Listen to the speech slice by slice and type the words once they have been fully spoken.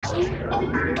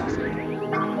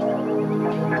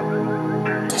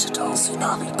Digital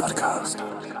Tsunami Podcast.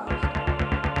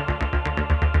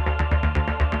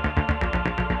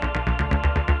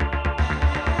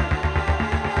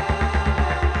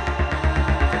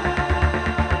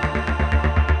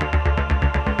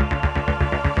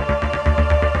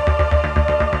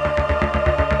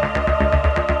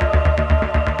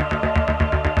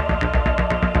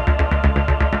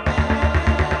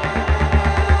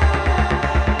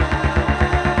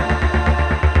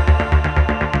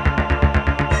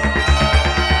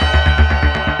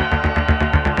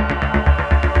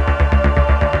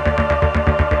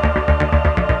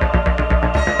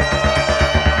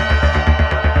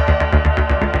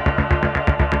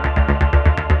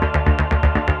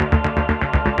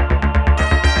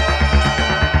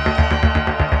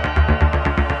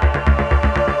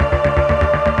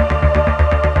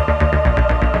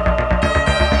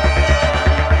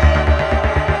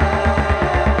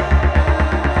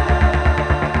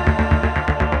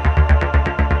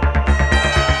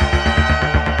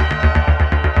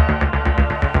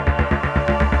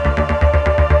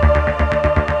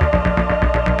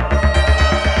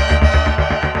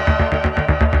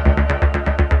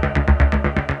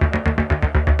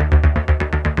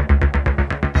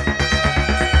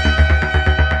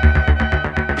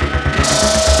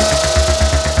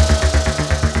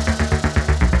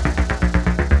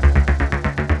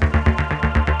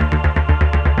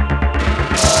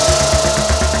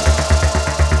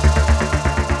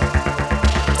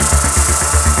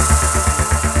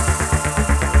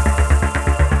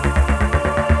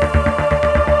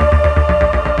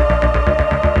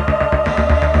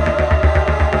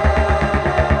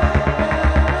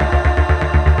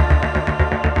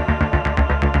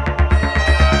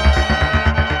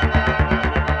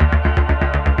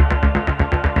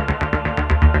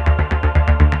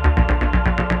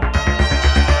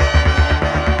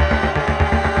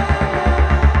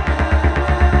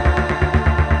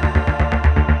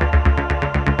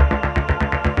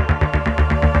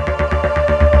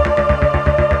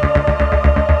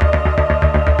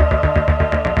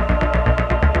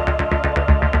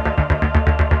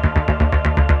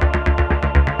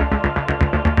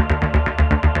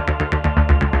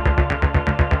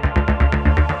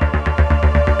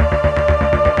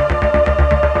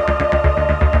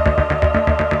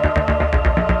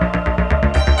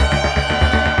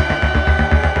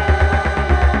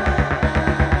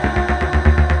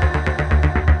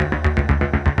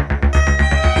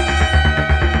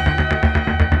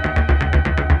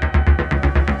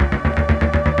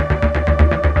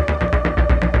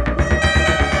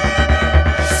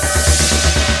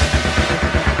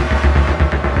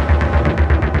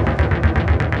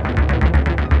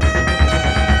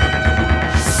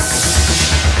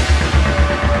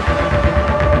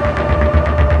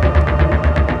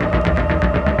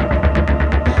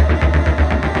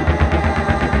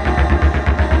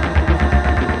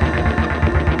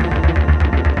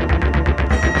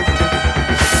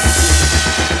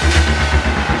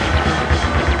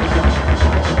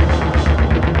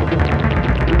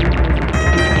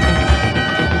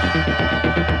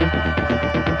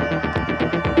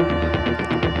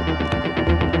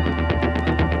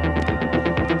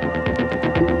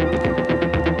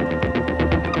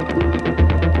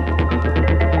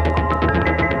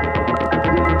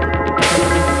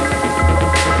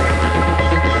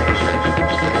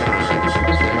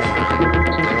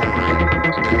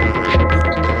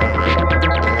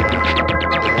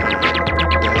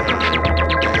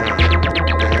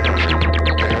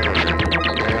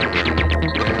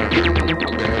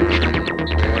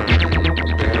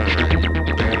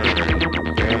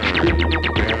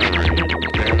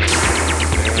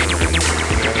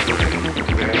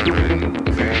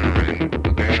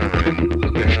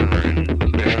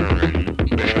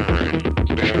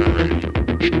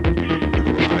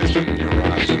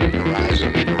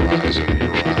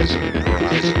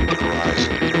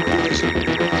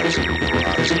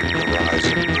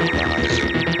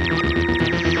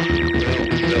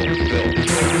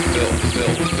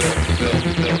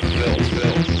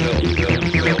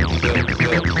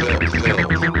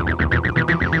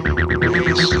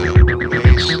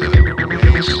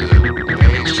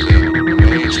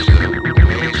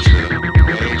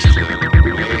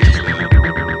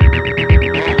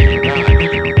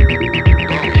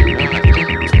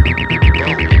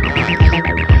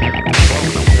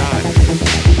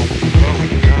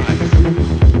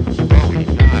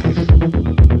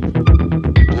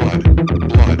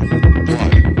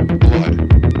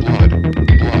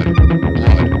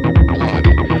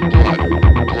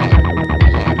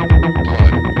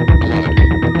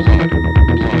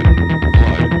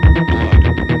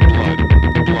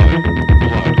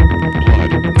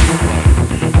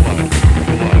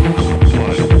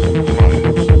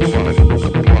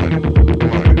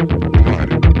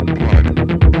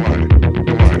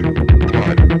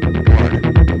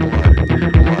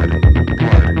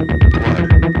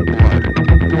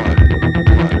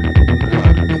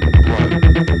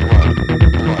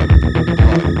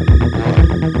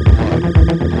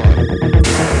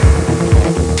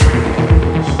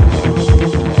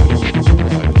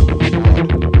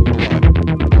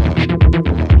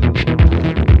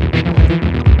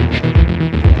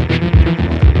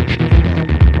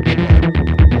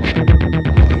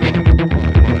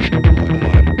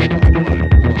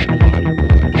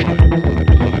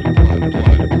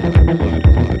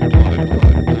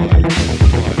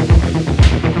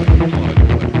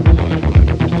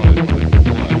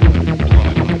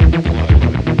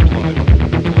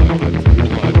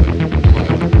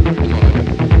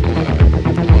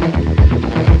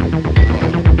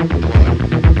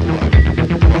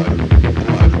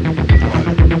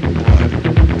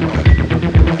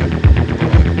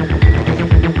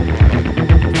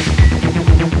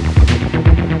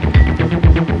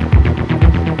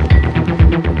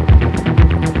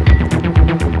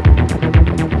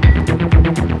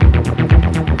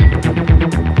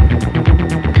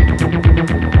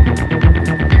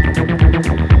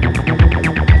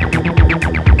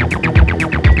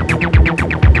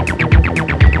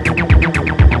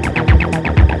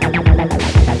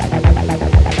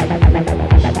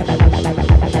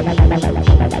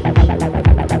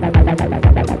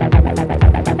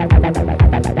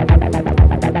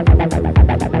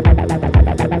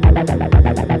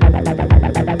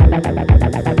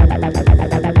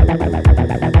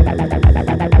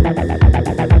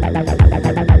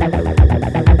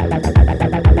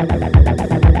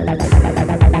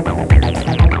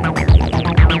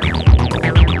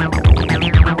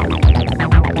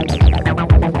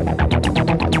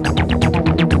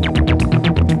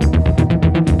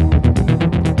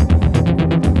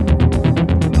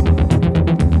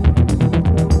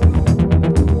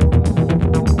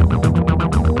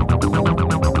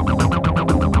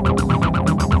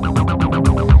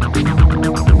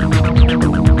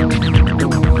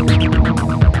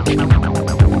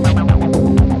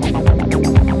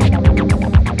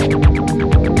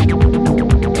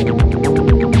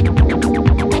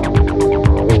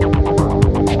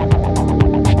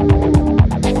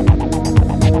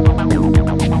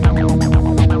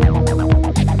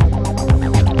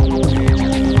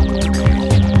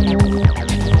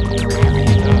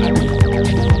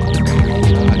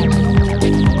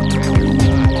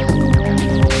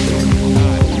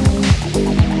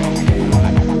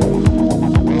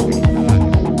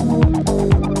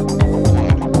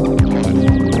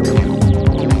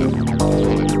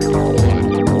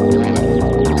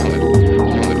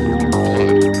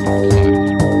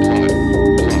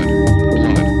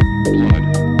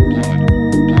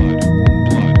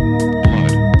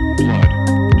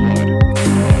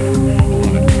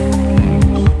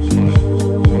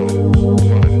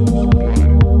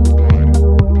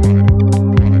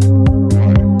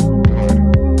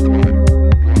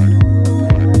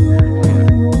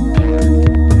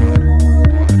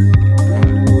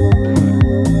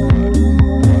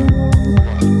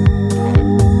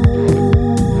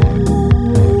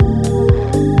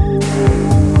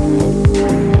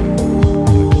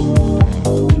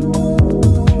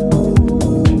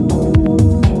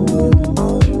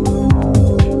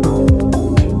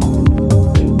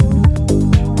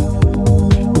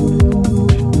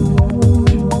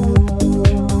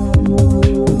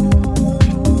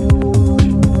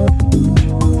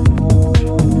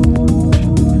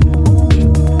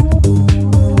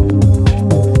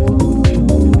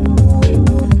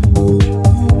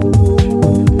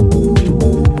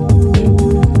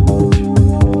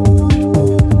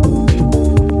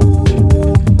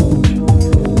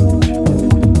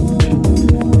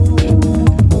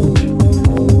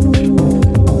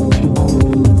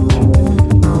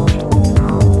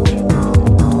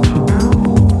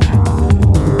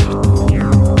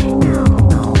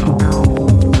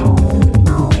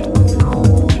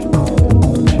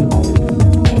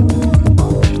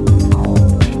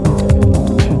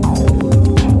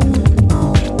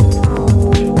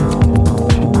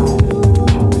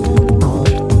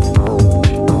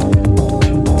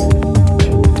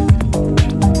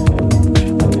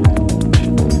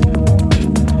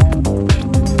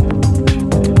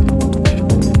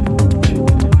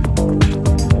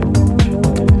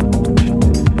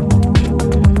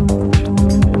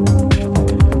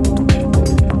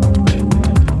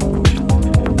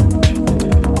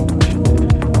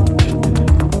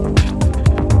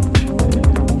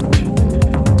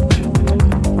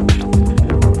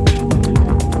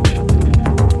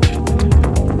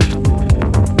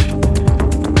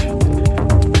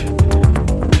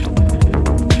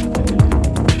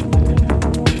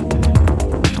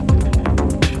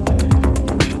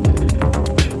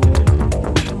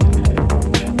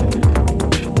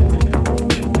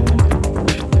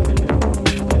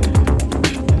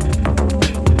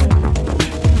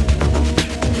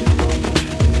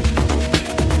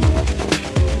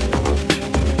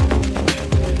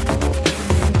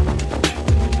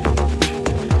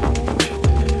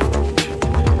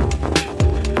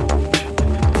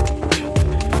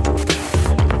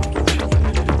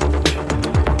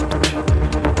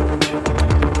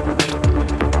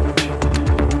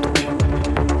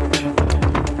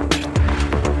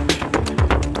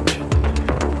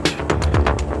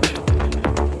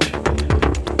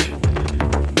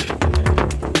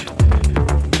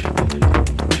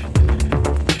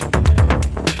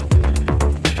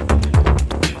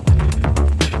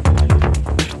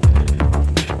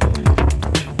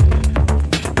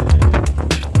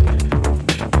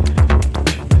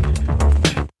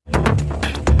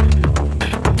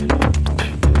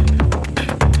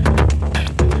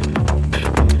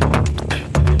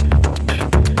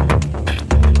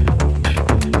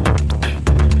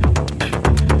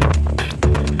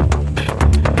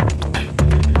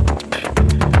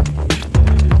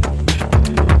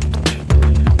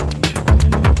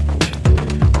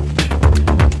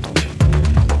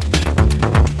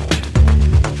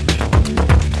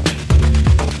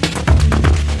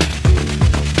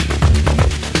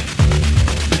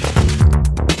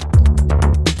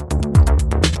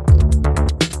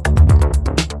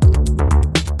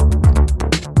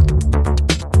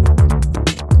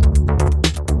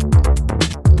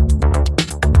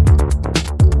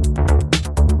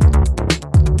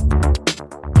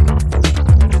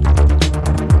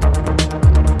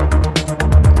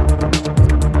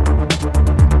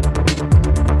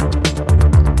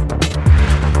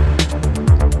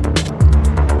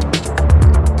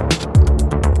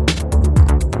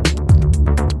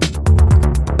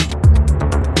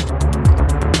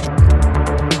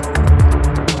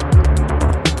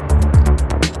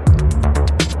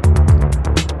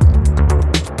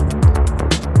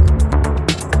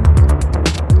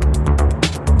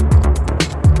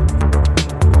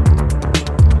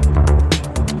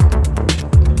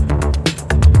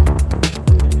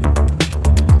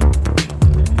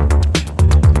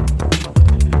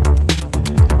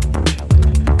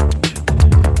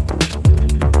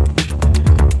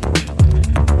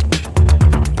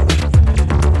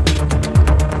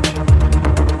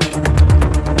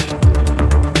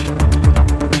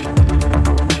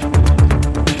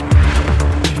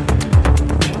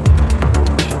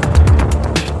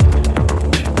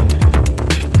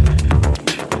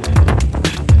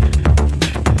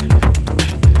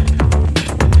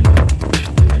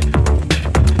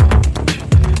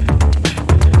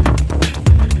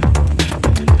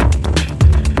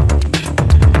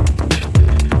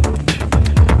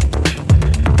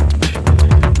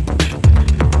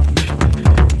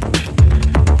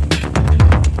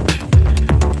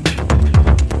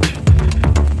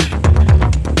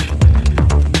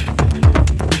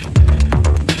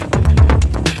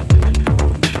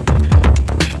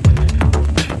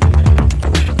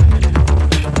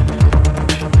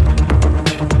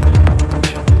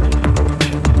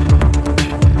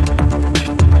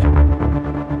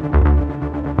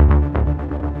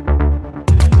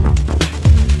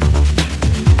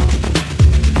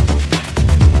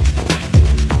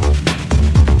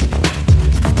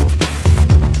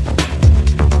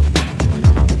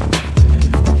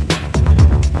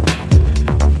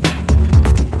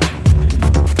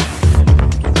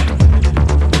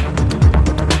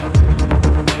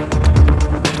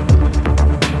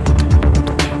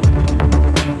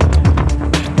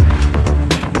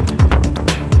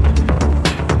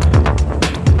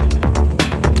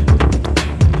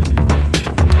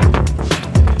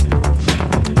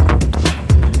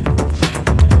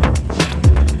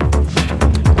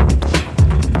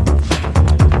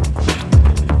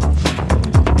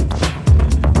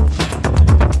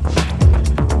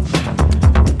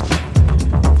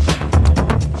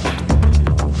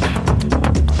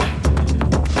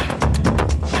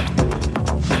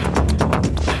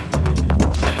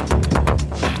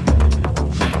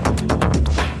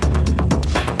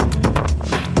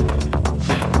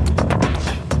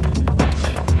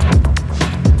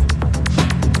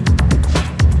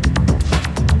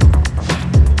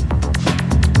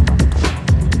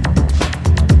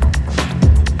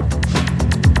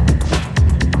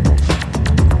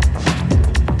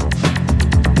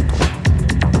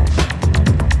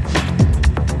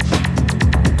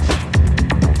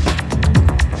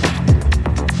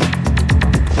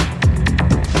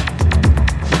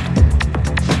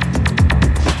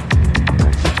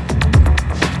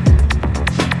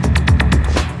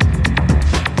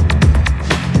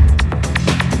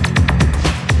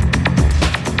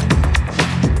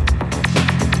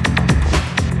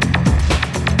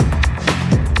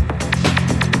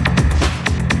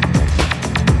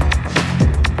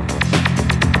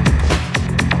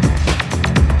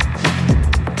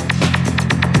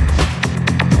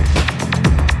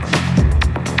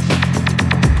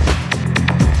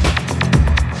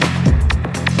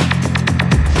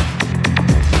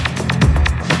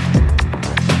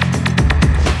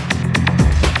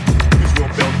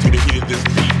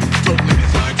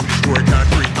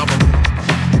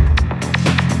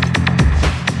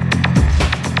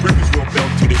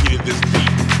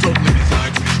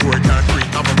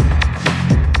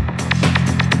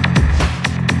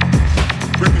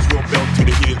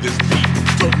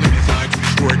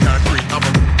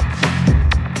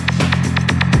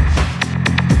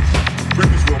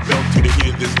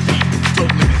 this beat.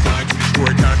 Totally designed to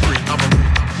destroy concrete.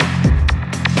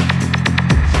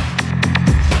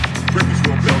 Records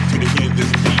will melt to the hit of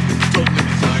this beat. Totally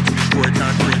designed to destroy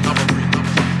concrete.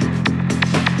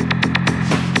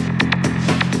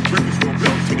 Records will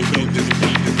melt to the hit of this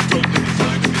beat. Totally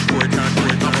designed to destroy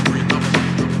concrete.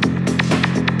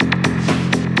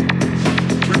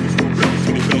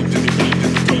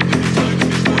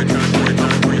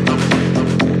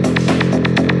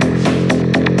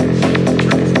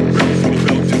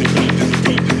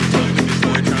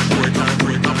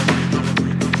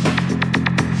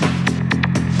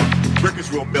 Records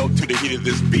will melt to the hit of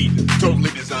this beat.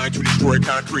 Totally designed to destroy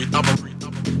concrete.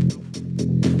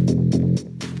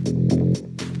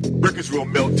 Records will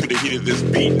melt to the hit of this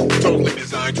beat. Totally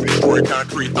designed to destroy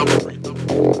concrete.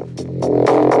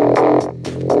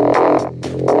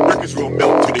 Records will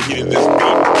melt to the hit of this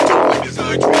beat. Totally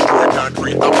designed to destroy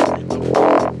concrete.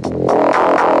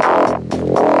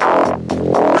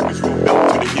 Records will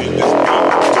melt to the hit of this beat.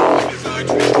 Totally designed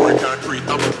to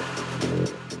destroy concrete.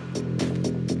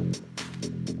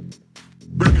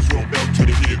 Records will melt to the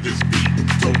hit of this beat.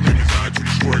 Totally designed to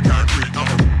destroy concrete.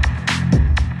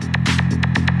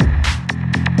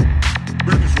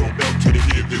 Records will melt to the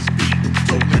hit of this beat.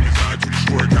 Totally designed to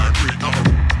destroy concrete.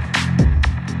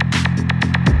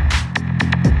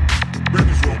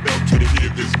 Records will melt to the hit of this beat. Totally designed to destroy concrete. Records will melt to the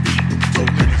hit of this beat.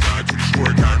 Totally designed to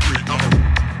destroy concrete.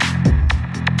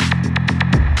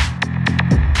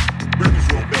 Records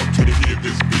will melt to the hit of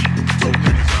this beat.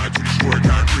 Totally designed to destroy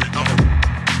concrete.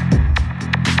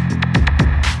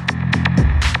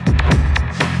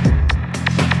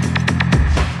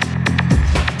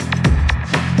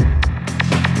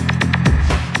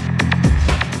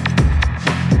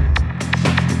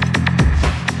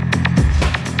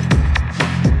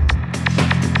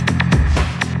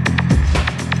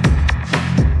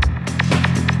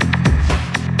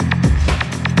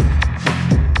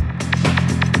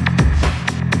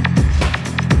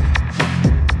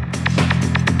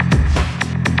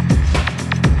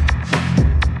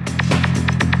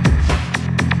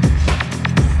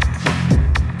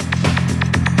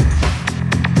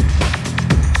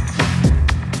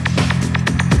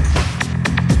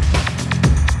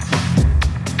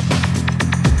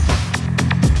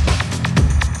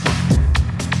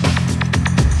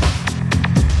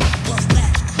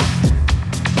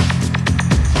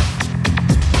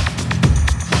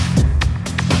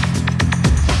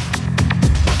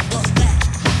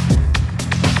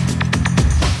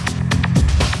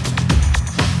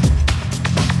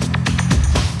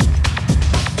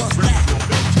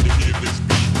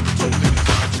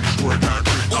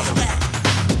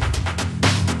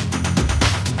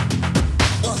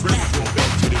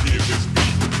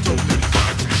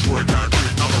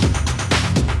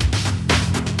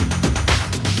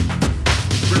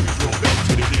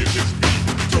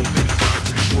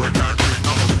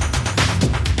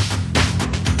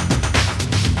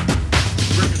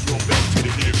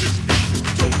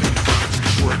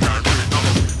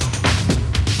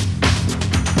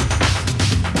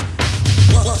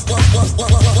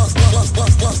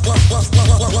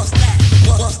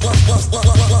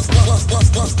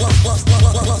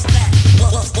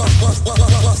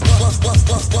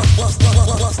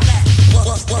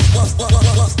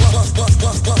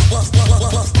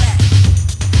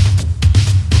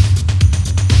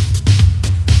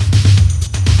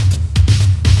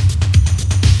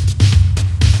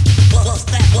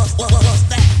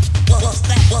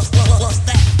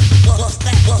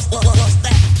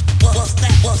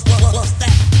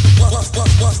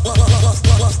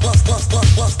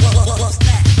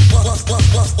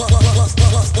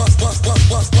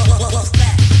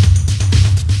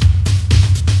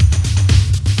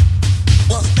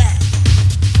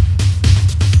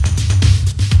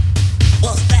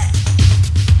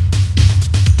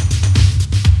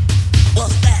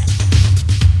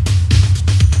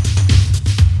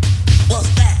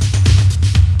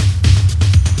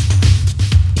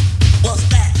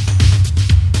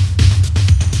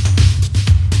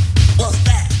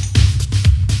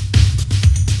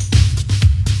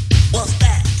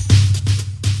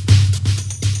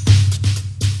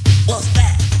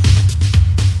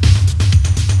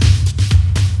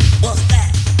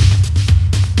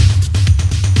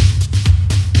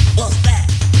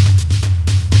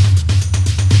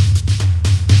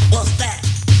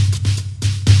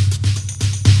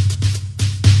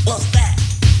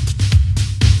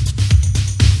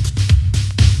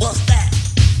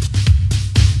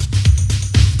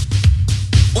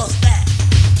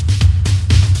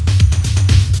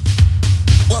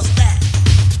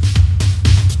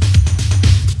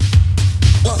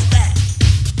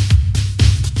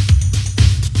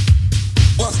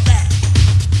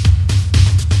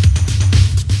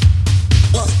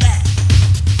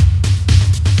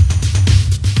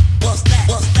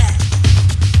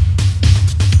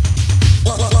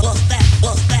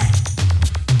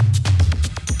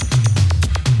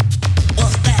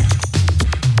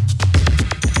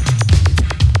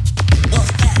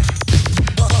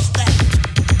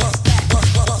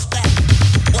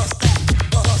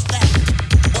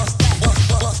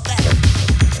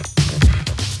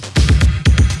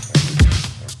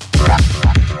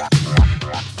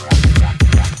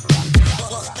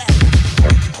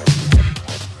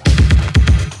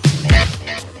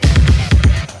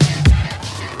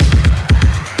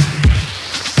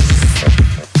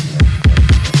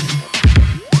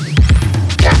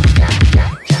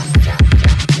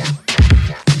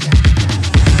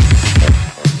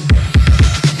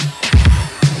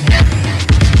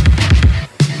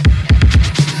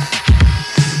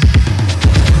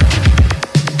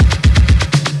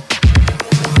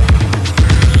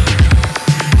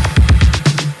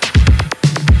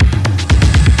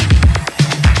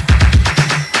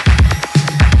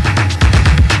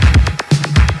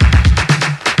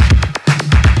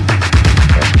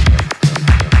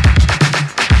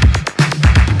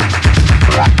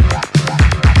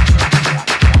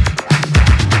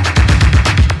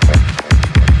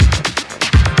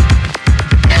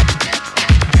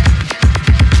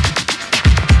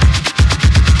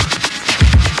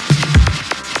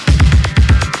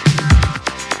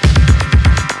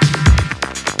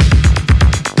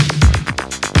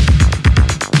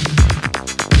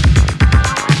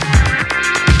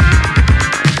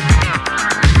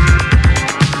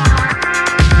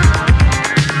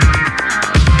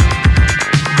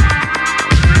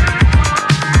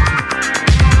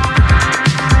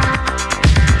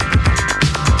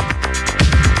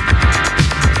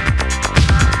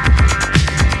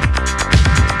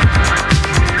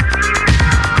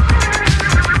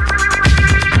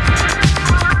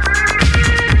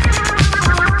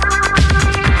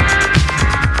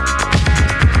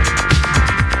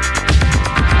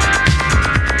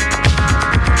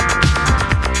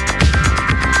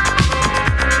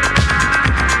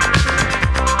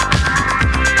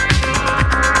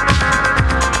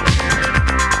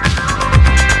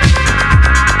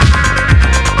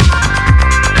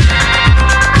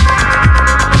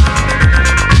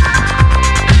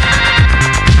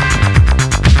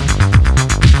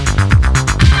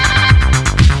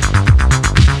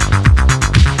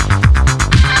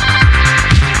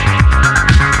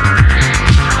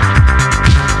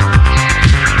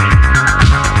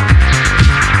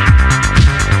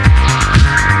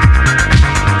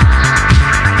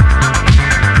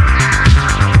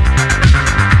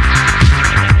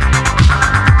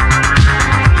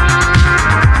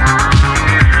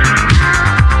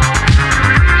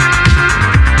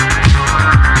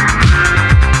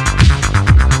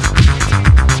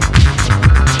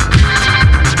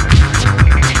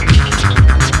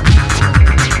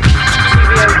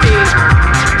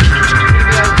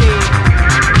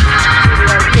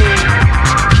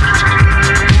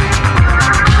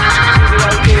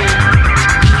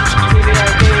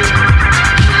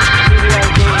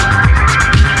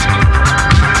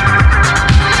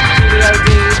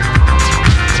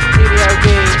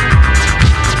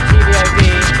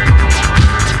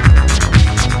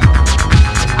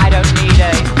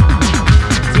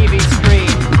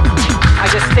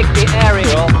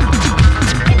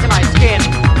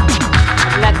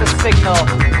 signal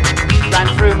ran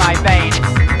through my veins.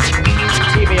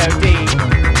 TVOD.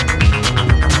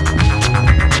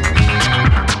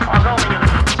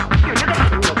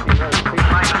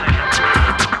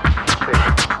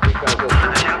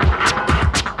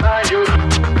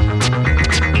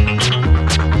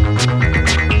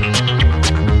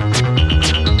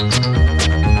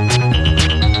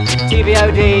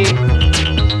 TVOD,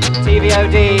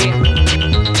 TVOD,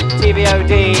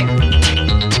 TVOD,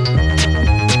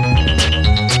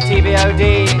 TVOD,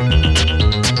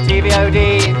 TVOD,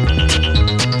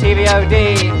 TVOD,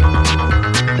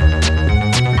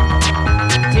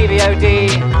 TVOD,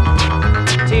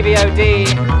 TVOD,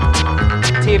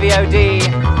 TVOD.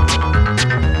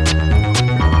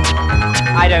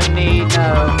 I don't need no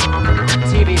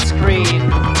TV screen.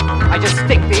 I just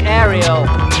stick the aerial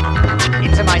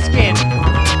into my skin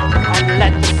and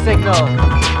let the signal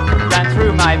run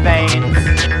through my veins.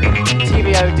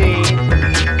 TVOD.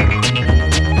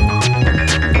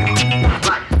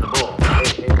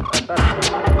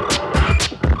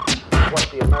 What's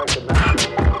the American message?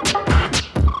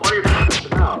 What do you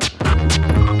think now?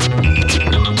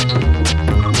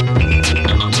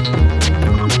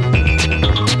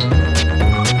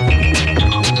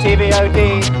 TVOD.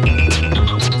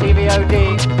 TVOD.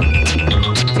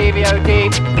 TVOD. TVOD.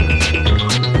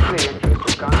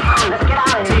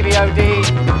 TVOD.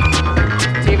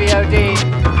 TVOD.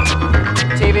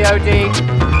 TVOD.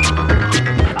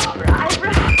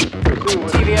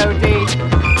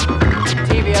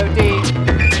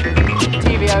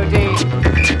 TVOD. TVOD.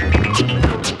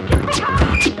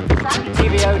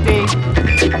 TVOD.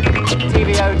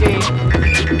 TVOD.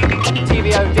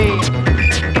 TVOD.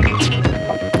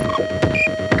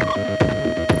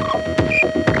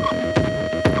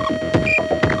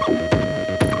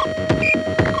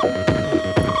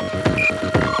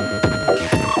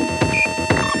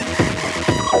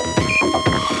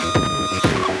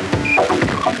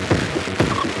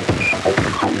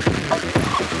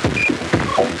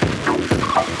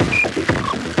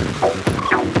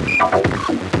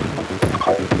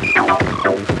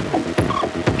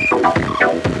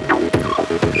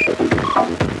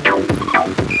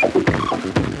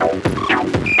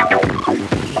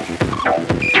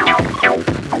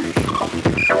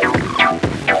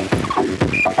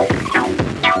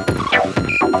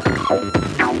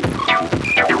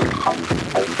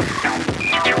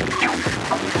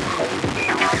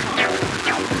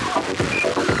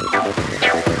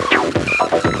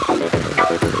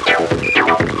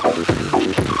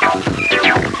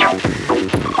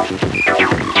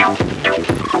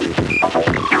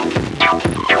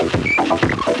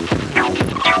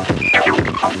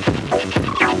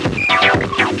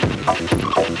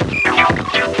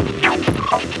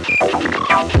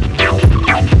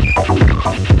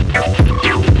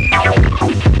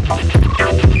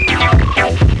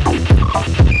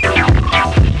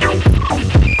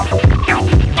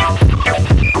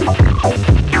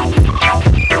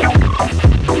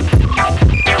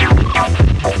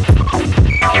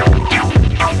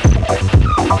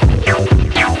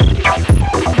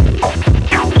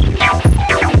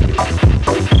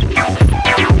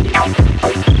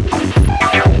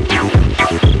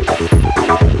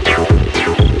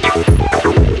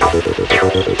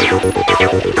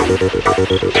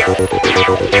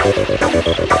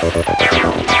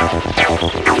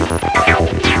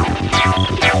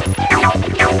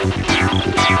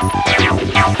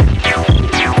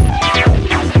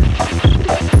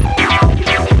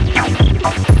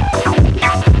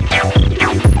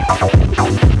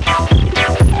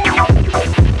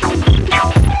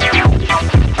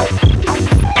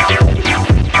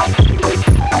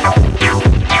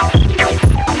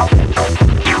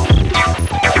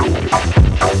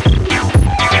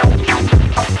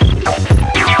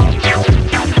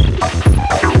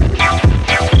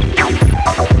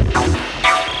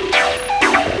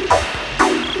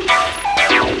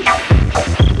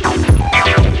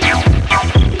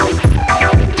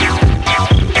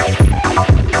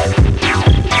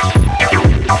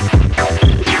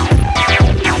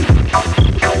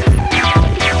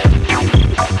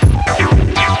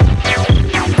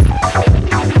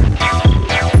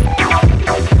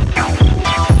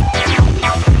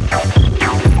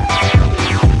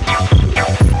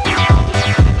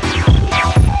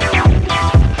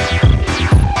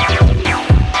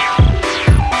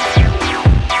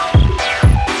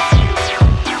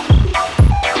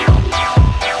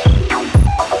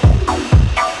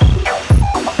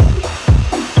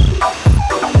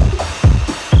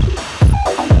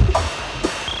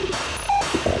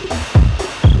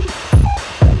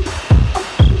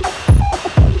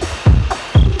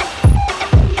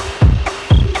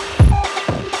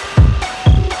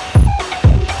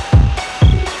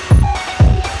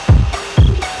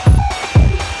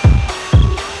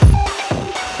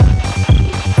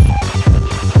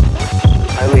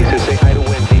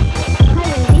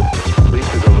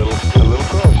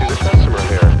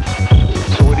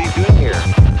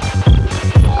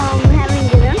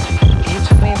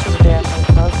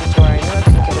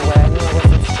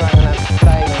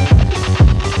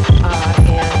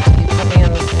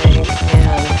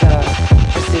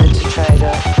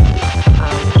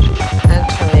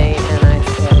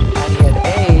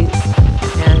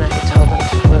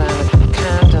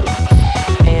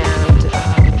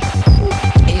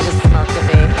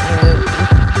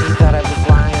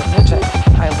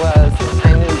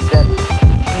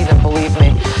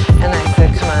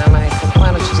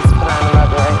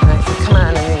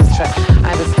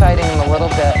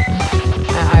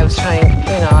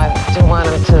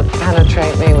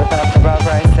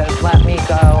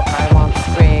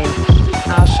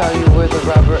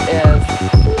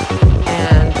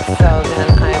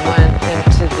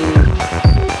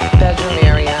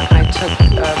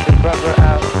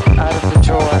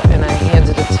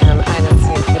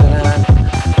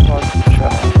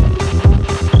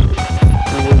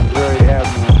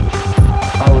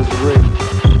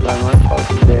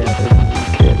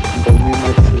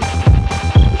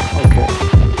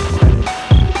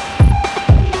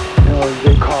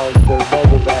 they call their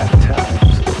bubble bath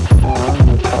times. I'm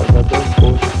gonna talk about those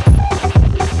bullshit.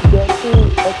 Yeah, see,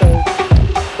 okay.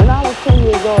 When I was 10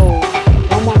 years old,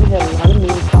 my mom had a lot of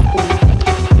money company.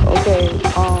 Okay,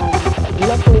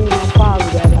 luckily my father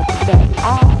got up to that. I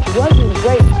wasn't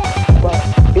great, but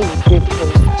it was good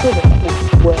because to the point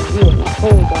where he was my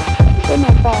whole guy. So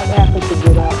my father happened to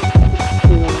get up,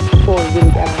 before he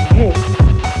really got out of head.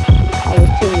 I was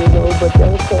 10 years old, but that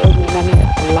was because my mom had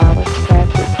a lot of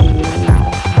traffic in and out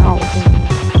of the house.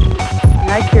 And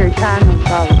I carry condoms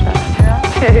all the time.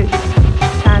 Yeah.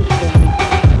 Constantly.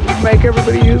 You make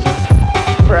everybody use it?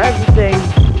 For everything.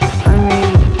 I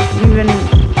mean,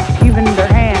 even their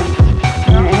hands.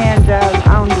 Yeah. Their hand jobs, I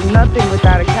don't do nothing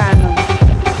without a condom.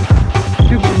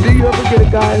 Do you ever get a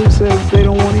guy who says they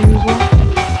don't want to use one?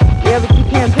 Yeah, but you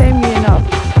can't pay me enough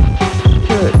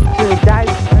to die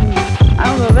for it. I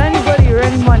don't know of anybody or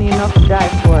any money enough to die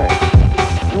for it.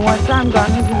 And once I'm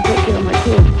gone, who's going to take care of my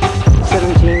kids?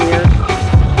 17 years.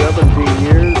 17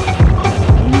 years?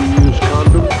 You use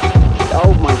condoms?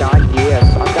 Oh my God, yes.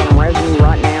 I've got them right with me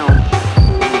right now.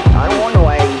 I don't want no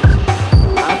AIDS.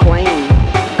 I'm clean.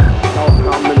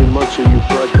 How many months are you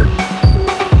pregnant?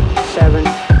 7.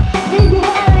 Did you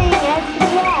have any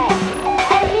STS?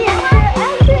 I mean,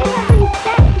 after having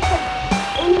sex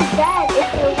in bed, if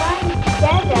you're one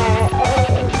together,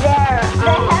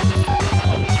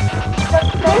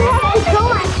 they have to go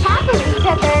on top of each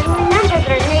other and remember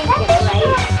they're naked,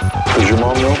 right? Does your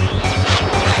mom know?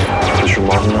 Does your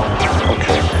mom know?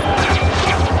 Okay.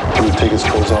 He would take his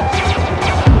clothes off?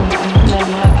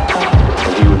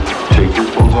 And he would take your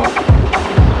clothes off?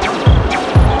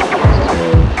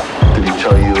 And did he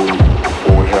tell you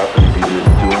what would happen if you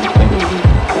didn't do anything?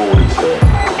 What would he say?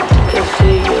 Que si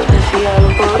yo decía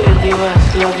algo, él iba a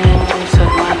hacer lo mismo con mis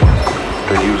hermanos.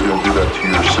 That he was going to do that to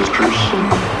your sisters?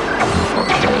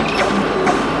 Okay.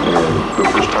 And the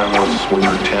first time was when you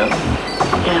were 10?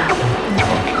 Yeah.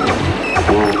 Okay.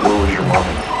 Where was your mom?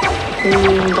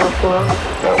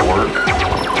 At work?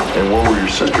 And where were your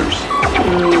sisters?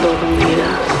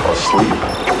 Dormidas. Asleep?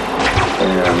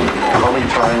 And how many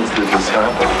times did this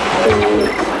happen?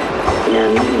 Ya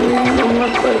no me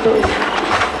acuerdo.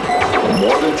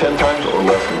 More than 10 times or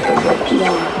less than 10 times?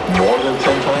 No. More than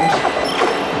 10 times?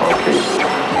 Okay.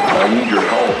 I need your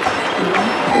help.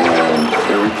 And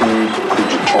everything that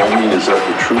you told me, is that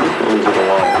the truth or is it a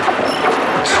lie?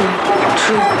 Truth?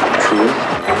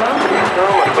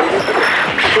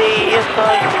 Sí, yo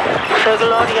soy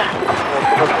Gloria.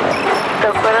 ¿Te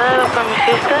acuerdas de lo que me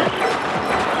hiciste?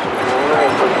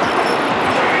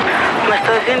 Me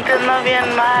estoy sintiendo bien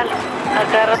mal.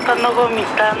 Acá rato ando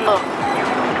vomitando.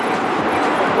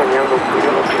 Soñando tuyo,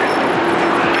 no sé.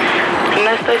 No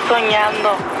estoy soñando.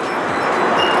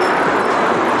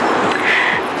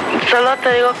 Solo te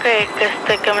digo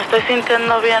que me estoy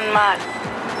sintiendo bien mal.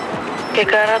 Que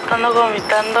cada rato ando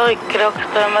vomitando y creo que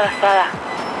estoy embarazada.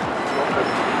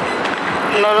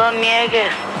 No lo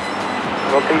niegues.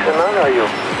 No te hice nada yo.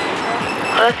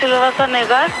 ¿Ahora sí lo vas a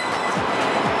negar?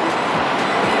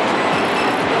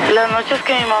 Las noches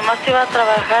que mi mamá se iba a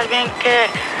trabajar, bien que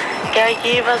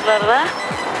allí ibas, ¿verdad?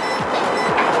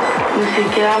 Ni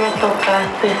siquiera me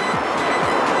tocaste.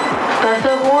 ¿Estás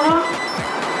seguro?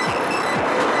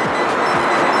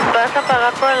 ¿Vas a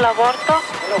pagar por el aborto?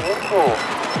 El aborto.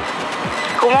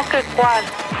 ¿Cómo que cuál?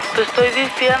 Te estoy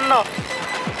diciendo.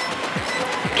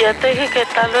 Ya te dije que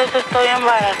tal vez estoy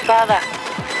embarazada.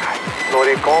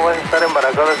 Lori, ¿cómo vas a estar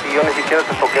embarazada si yo ni siquiera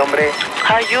te toqué, hombre?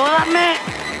 Ayúdame.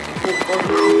 Me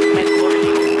corrió.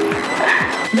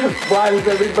 Why does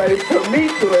everybody put me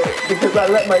through it? Because I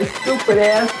let my stupid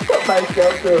ass put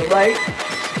myself through it, right?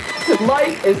 The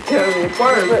light is telling me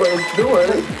first what it's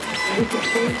doing.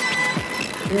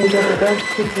 You got the best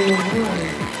kids in the world.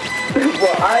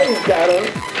 Well, I ain't got them.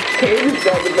 Katie's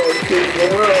got the best kids in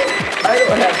the world. I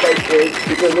don't have my kids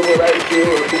because of what I do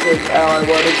or because how I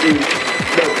want to be.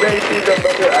 No baby, no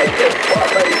mother, I just want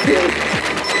my kids.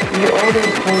 You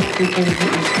always want people to get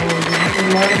involved in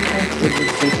a lot of things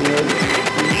with this.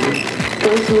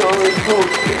 Don't you always hope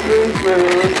that this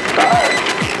will start?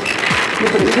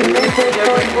 Yeah, but it can make those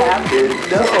things happen.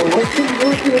 No, what's the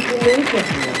motivation?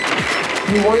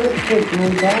 You want to take me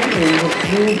down and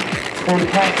you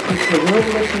fantastic to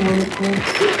really what you want to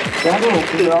do. That'll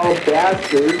be all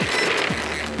bastards.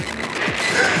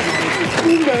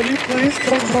 Daddy, please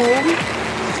come home.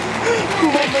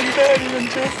 Mom and Daddy and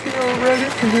Jesse are ready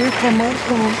for me to come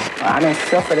home. I done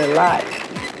suffered a lot.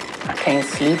 I can't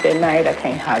sleep at night. I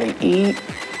can't hardly eat.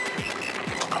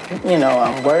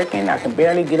 I'm working. I can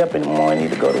barely get up in the morning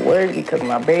to go to work because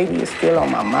my baby is still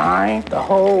on my mind. The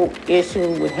whole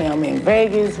issue with him in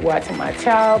Vegas, watching my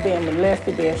child being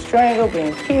molested, being strangled,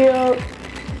 being killed,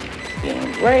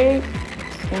 being raped.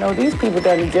 These people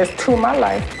done just tore my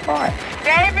life apart.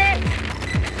 David,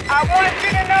 I want you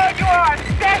to know you are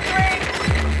accessory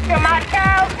to my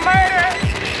child's murder,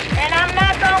 and I'm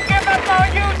not going to give up on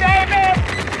you, David.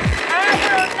 I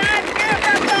will not give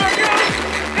up on you,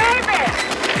 David.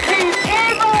 He's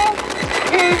evil.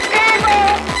 He's evil.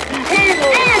 He's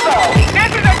evil.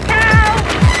 This is a child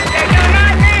that do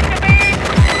not need to be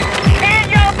in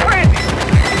your prison.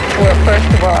 Well, first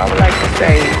of all, I would like to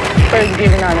say, first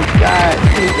giving honor to God,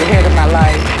 who's the head of my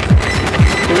life.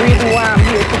 The reason why I'm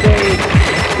here today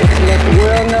is to let the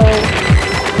world know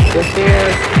that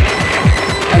there's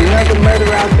another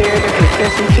murder out there that's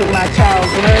accessory to my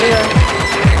child's murder.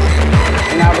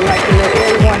 And I would like to let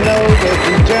everyone know that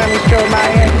Jeremy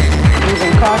Strohmeyer, he's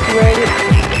incarcerated.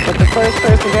 But the first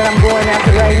person that I'm going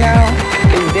after right now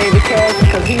is David Cash,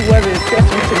 because he wasn't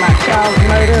accessory to my child's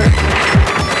murder.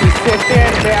 He sat there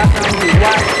in the bathroom, he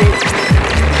watched it,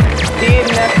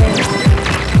 did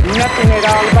nothing at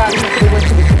all about it. He could have went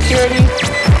to the security.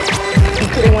 He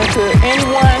could have went to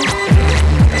anyone,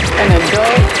 an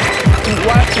adult. He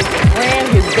watched his friend,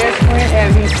 his best friend,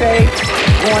 as he say,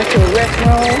 going to a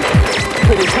restroom,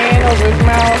 put his hand over his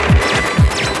mouth,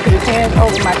 put his hand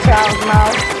over my child's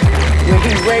mouth, when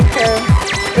he raped her,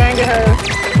 strangled her.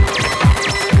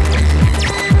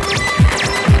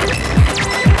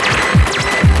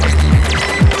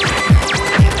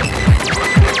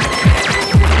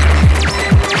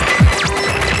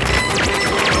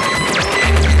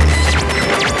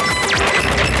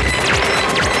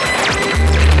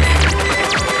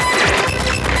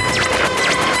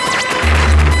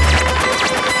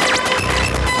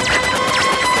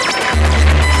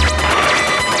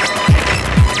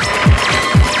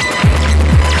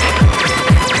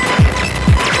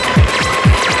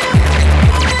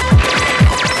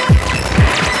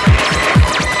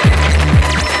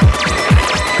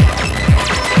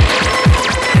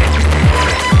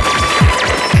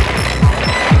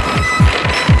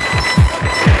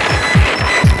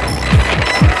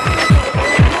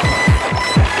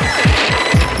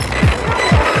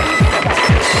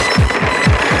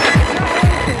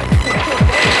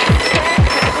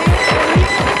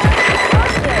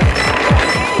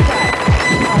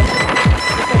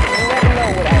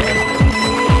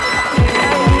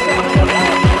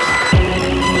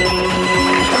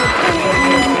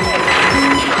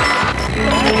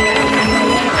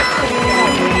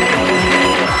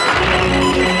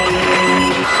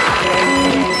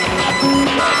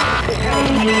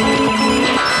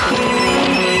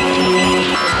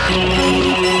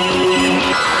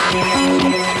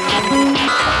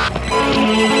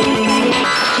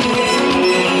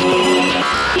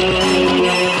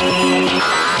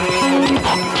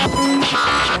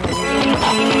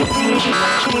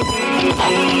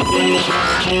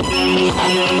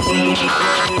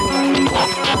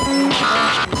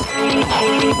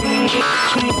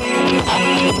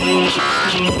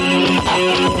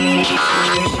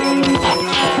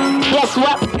 Guess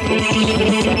what?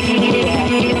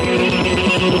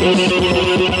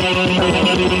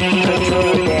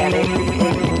 Drug addict,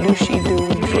 knew she do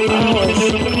drugs,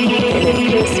 and it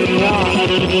pissed me off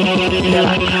that I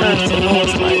cursed and I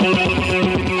was like,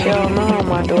 hell no,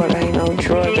 my daughter ain't no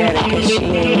drug addict, and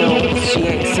she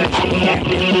ain't sexually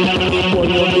active. Well,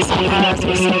 you'll be surprised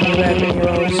what some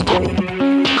 11-year-olds do.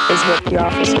 Is what the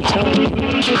officer told me.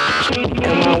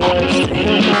 And my words to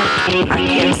him, I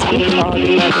can't speak for all the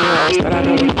 11-year-olds, but I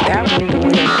know what that one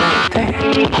doing is like that.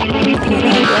 When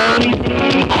I go,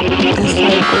 it's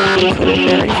like going for the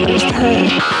very first time.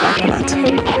 Like when I told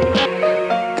her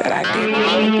that I didn't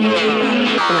want to be here,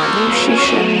 and I knew she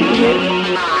shouldn't be here.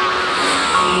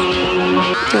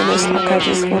 And it's like I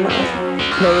just want to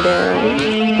lay down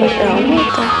with her.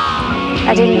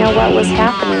 I didn't know what was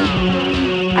happening.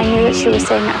 I knew that she was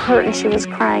saying it hurt and she was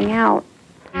crying out.